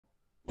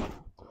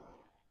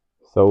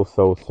So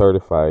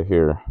certified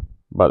here.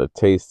 About a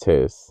taste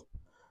test.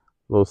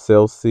 Little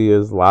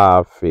Celsius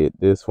Live Fit.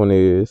 This one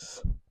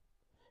is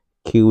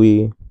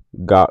kiwi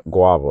got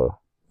guava.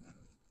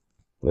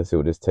 Let's see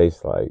what this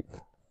tastes like.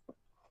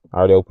 I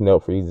already opened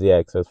up for easy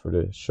access for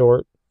the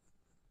short.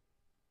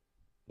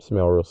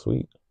 Smell real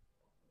sweet.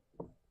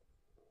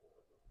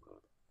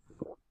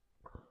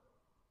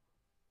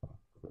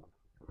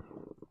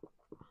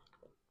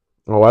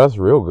 Oh, wow, that's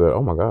real good.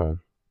 Oh my god.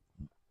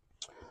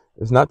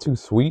 It's not too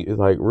sweet. It's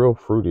like real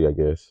fruity, I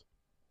guess.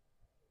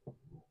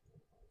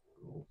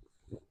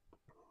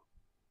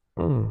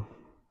 Mm.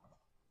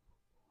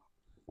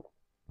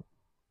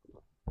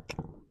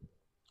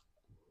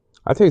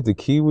 I taste the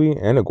kiwi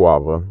and the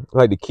guava. I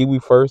like the kiwi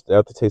first. The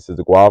aftertaste is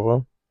the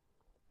guava.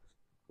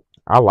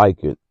 I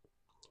like it.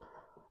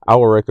 I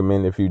would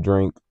recommend if you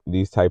drink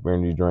these type of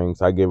energy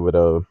drinks. I give it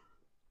a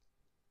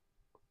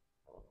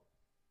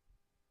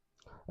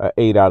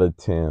 8 out of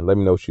 10. Let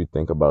me know what you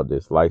think about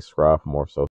this. Like, subscribe for more. So.